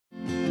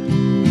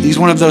he's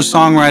one of those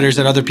songwriters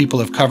that other people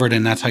have covered,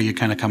 and that's how you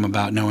kind of come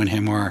about knowing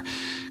him. Or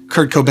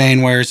Kurt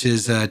Cobain wears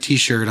his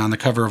T-shirt on the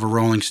cover of a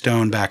Rolling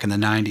Stone back in the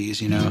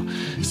 90s, you know.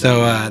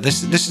 So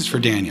this is for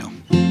Daniel.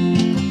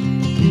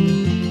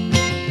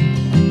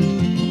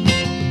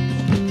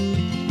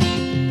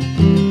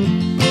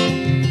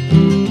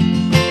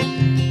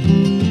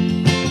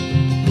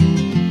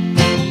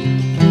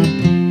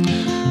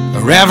 A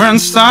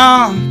reverend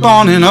son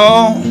born in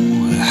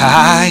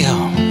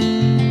Ohio,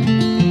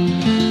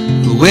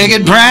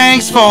 wicked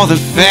pranks for the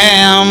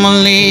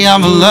family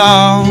of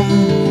love.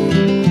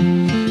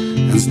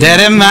 And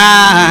steady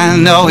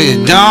mind, no,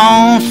 it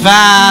don't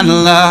find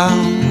love.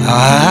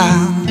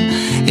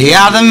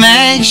 Yeah, the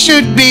make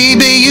should be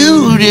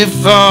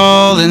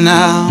beautiful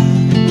enough.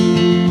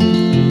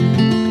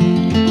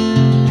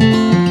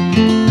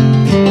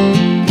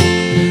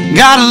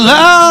 Gotta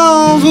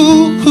love,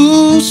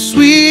 ooh,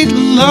 sweet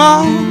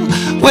love.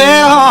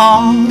 Where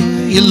are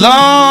you,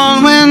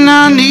 Lord, when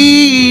I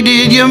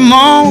needed you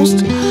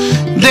most?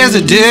 There's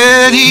a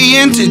dirty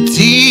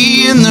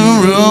entity in the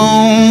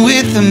room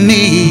with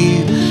me.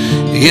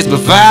 It's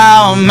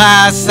befouled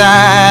my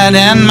side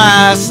and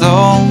my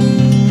soul.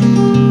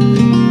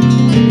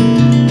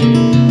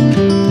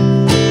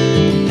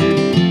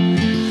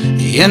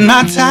 In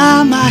my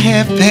time I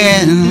have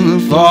been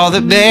for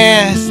the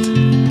best,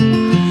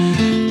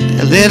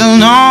 little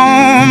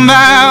known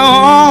by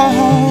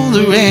all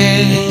the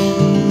rest.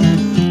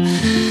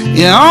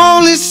 You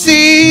only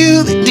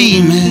see the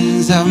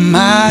demons of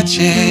my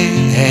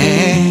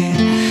chest,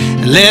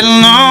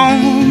 little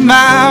known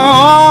by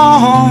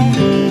all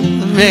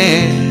the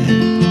rest.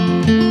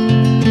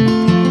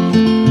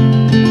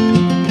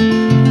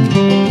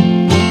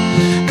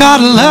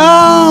 Gotta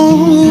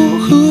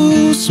love,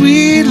 ooh,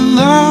 sweet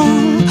love.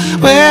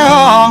 Where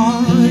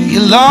are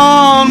you,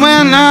 Lord,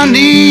 when I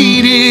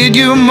needed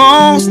you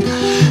most?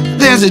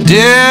 There's a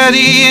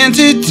dirty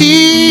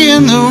entity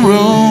in the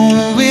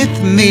room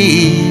with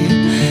me.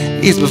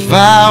 It's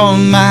befouled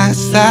my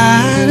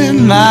side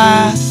and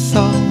my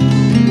soul.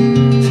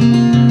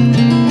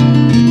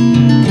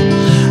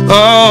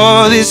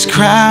 Oh, this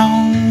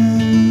crown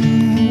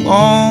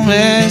won't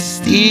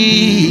rest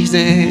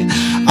easy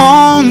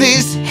on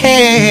this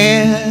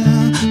head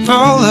full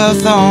of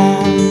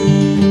thorns.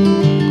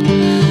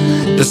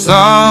 The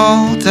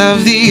salt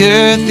of the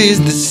earth is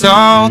the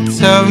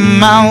salt of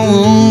my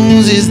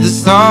wounds, is the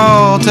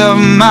salt of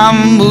my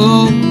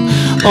mood.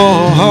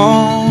 Oh,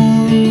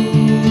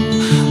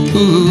 ooh,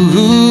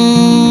 ooh.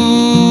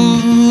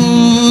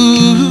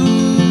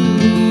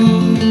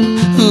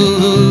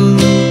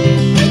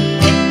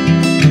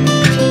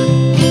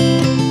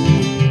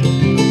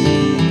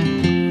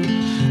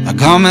 I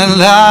come at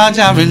large,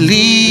 I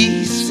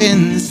release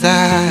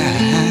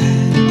inside.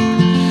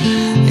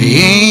 The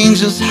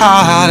angel's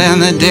heart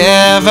and the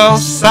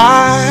devil's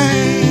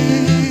side.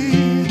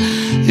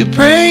 You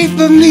pray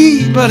for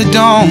me, but it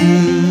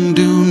don't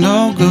do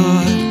no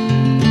good.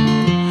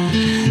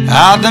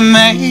 All the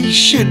make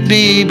should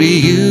be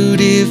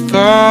beautiful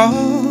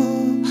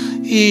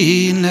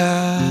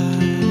enough.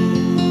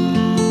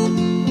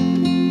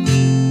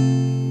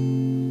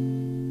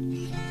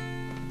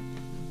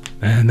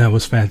 And that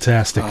was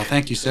fantastic. Oh,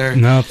 thank you, sir.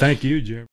 No, thank you, Jeremy.